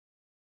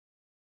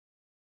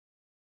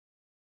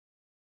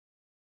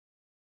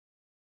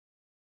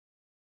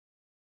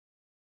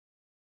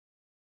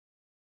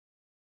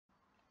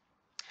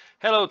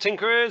Hello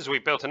tinkerers, we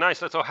built a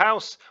nice little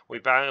house, we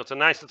built a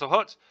nice little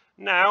hut.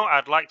 Now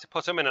I'd like to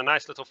put them in a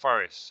nice little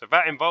forest. So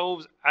that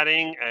involves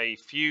adding a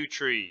few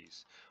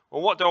trees.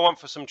 Well, what do I want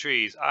for some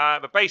trees?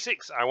 The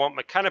basics, I want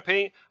my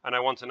canopy and I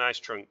want a nice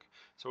trunk.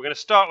 So we're going to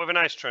start with a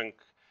nice trunk.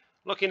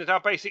 Looking at our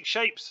basic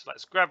shapes,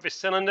 let's grab this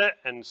cylinder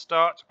and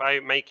start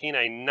by making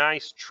a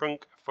nice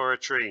trunk for a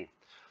tree.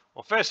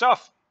 Well, first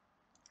off,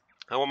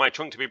 I want my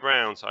trunk to be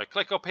brown. So I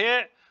click up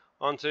here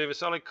onto the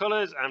solid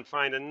colors and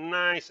find a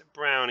nice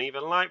brown, either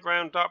light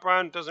brown, dark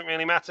brown, doesn't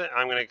really matter.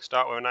 I'm going to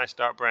start with a nice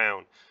dark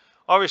brown.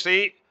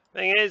 Obviously,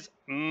 thing is,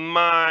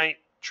 my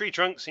tree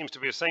trunk seems to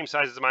be the same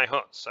size as my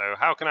hut, so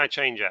how can I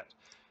change that?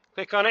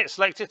 Click on it,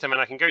 select it, and then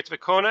I can go to the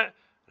corner, and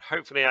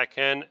hopefully I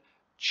can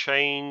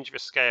change the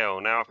scale.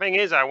 Now, the thing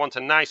is, I want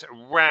a nice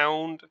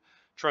round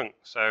trunk,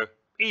 so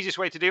easiest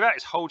way to do that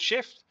is hold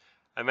shift,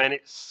 and then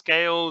it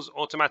scales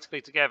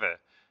automatically together.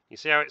 You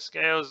see how it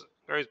scales,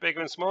 grows bigger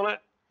and smaller?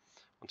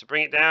 Want to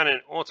bring it down and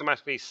it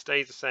automatically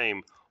stays the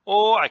same.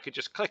 Or I could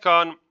just click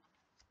on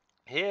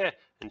here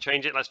and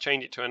change it. Let's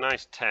change it to a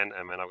nice 10,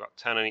 and then I've got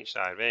 10 on each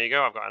side. There you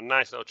go, I've got a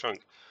nice little trunk.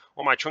 I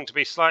want my trunk to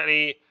be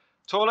slightly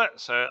taller,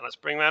 so let's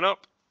bring that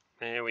up.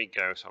 There we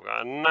go, so I've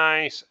got a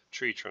nice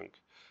tree trunk.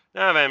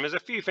 Now then, there's a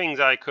few things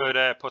I could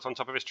put on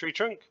top of this tree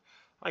trunk.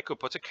 I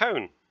could put a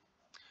cone.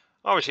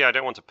 Obviously I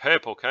don't want a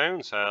purple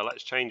cone, so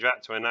let's change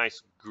that to a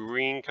nice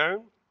green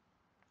cone.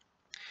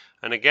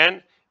 And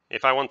again,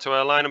 if I want to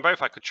align them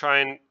both, I could try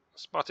and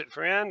spot it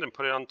freehand and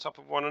put it on top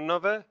of one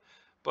another.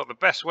 But the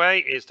best way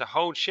is to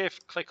hold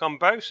shift, click on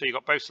both, so you've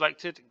got both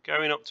selected,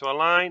 going up to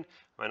align, and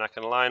then I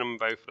can align them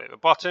both at the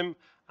bottom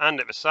and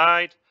at the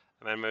side,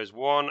 and then there's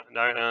one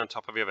down on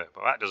top of the other.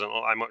 But that doesn't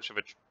look like much of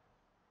a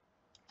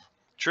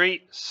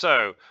tree.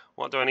 So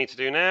what do I need to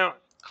do now?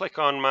 Click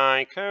on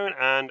my cone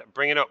and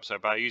bring it up. So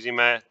by using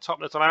my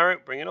top little arrow,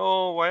 bring it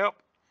all the way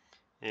up.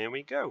 Here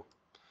we go.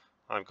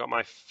 I've got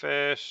my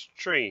first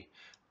tree.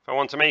 If I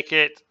want to make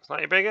it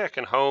slightly bigger, I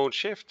can hold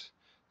shift,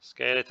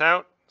 scale it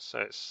out so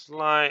it's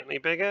slightly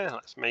bigger.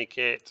 Let's make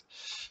it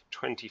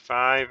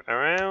 25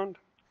 around.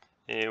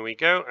 Here we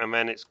go, and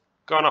then it's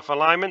gone off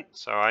alignment,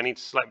 so I need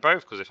to select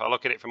both, because if I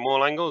look at it from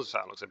all angles,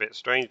 that looks a bit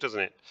strange, doesn't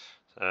it?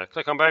 So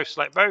click on both,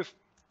 select both.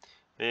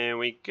 Here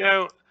we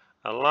go.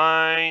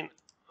 Align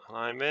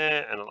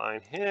there, and align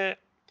here.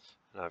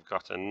 And I've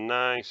got a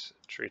nice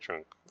tree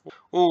trunk.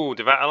 Ooh,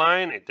 did that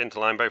align? It didn't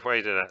align both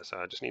ways, did it? So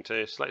I just need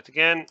to select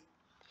again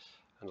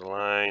and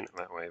align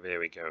that way. There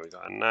we go. We've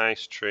got a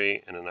nice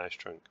tree and a nice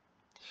trunk.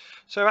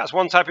 So that's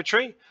one type of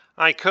tree.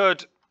 I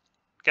could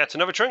get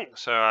another trunk.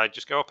 So I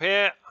just go up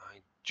here, I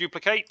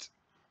duplicate,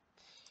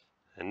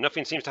 and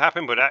nothing seems to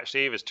happen, but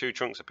actually there's two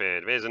trunks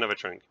appeared. There's another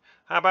trunk.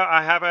 How about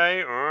I have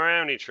a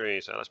roundy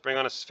tree? So let's bring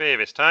on a sphere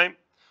this time.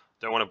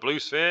 Don't want a blue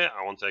sphere,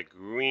 I want a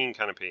green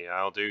canopy.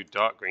 I'll do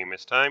dark green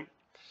this time.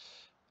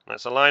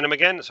 Let's align them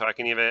again, so I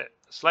can either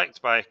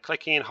select by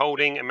clicking,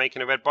 holding and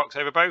making a red box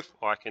over both,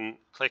 or I can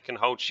click and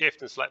hold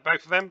shift and select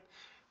both of them.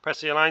 Press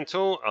the align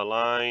tool,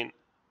 align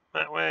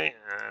that way,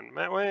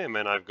 and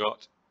then I've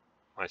got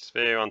my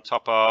sphere on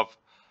top of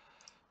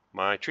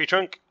my tree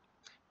trunk.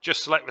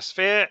 Just select the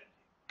sphere,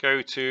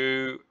 go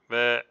to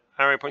the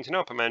arrow pointing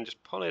up, and then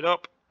just pull it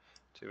up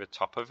to the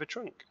top of the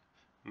trunk.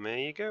 And there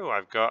you go,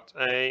 I've got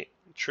a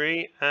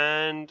tree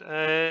and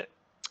a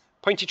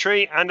pointy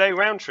tree and a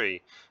round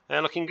tree.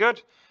 They're looking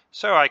good.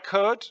 So I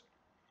could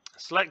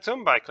select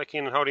them by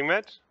clicking and holding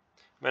red.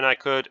 Then I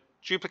could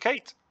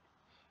duplicate.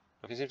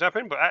 Nothing seems to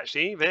happen, but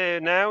actually there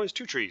now is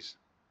two trees.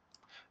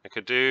 I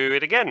could do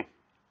it again.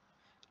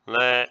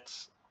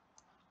 Let's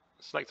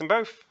select them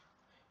both,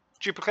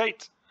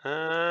 duplicate,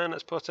 and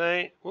let's put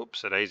a,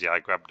 whoops, a daisy. I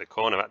grabbed the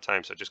corner that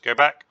time, so just go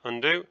back,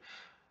 undo,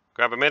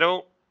 grab a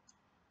middle,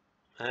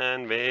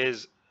 and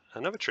there's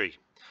another tree.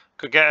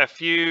 Could get a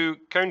few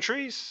cone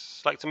trees,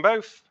 select them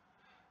both,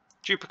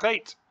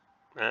 duplicate,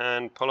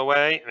 and pull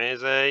away.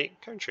 There's a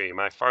cone tree.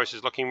 My forest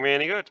is looking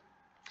really good.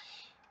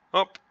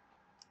 Up,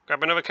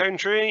 grab another cone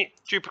tree,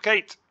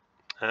 duplicate,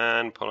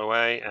 and pull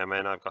away, and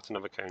then I've got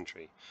another cone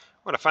tree.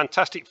 What a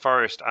fantastic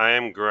forest I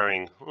am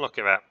growing. Look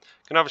at that.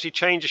 I can obviously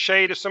change the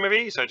shade of some of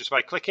these, so just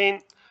by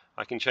clicking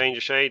I can change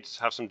the shades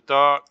to have some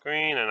dark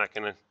green, and I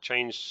can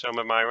change some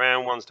of my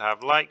round ones to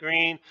have light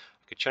green.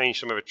 I could change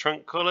some of the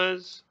trunk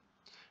colors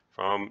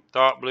from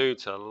dark blue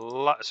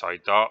to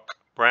dark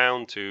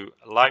brown to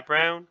light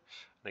brown,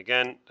 and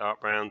again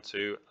dark brown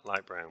to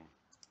light brown.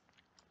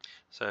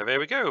 So there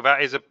we go.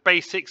 That is the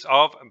basics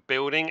of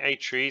building a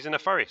trees in a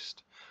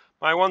forest.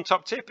 My one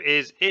top tip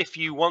is, if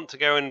you want to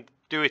go and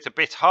do it a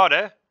bit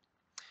harder,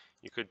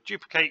 you could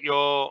duplicate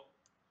your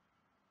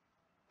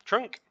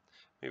trunk,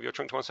 move your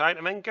trunk to one side,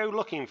 and then go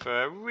looking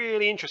for a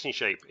really interesting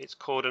shape. It's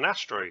called an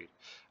asteroid,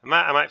 and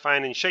that I might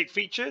find in shape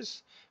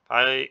features. If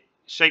I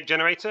shape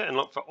generator and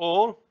look for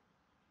all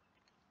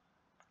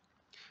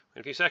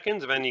in a few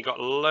seconds, and then you've got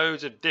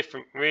loads of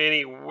different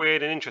really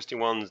weird and interesting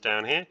ones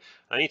down here.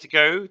 I need to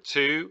go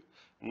to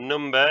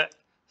number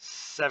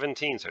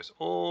 17, so it's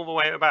all the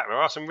way at the back. There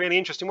are some really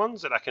interesting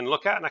ones that I can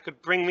look at, and I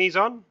could bring these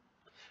on.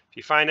 If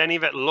you find any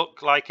that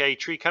look like a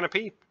tree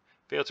canopy,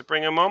 be able to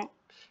bring them on,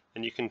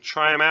 and you can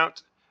try them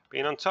out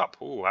being on top.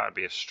 Oh, that would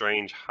be a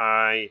strange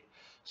high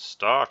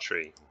star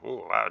tree.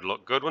 Oh, that would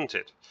look good, wouldn't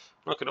it?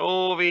 Look at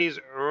all these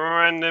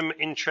random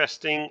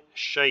interesting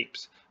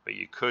shapes that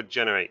you could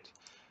generate.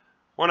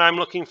 One I'm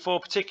looking for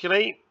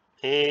particularly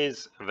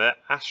is the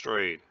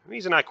asteroid. The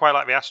reason I quite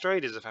like the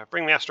asteroid is if I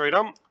bring the asteroid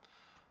on,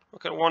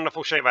 look at a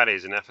wonderful shape that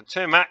is. And if I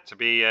turn that to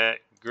be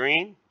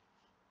green,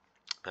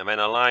 and then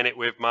align it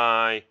with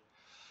my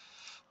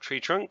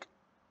tree trunk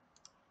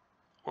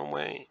one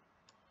way,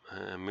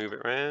 and move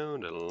it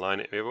around and align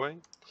it the other way,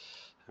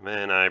 and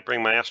then I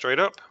bring my asteroid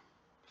up,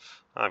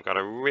 I've got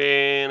a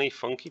really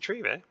funky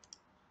tree there.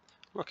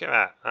 Look at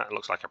that. That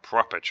looks like a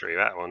proper tree,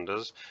 that one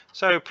does.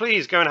 So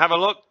please go and have a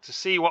look to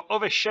see what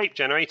other shape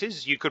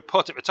generators you could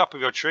put at the top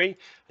of your tree,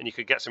 and you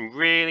could get some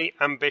really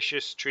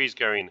ambitious trees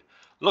going.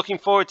 Looking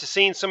forward to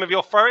seeing some of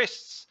your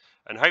forests,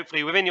 and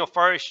hopefully within your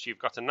forest you've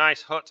got a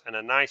nice hut and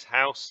a nice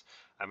house,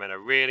 and then a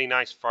really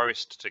nice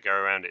forest to go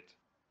around it.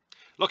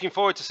 Looking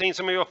forward to seeing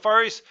some of your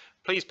forests.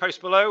 Please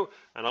post below,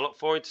 and I look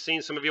forward to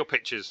seeing some of your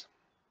pictures.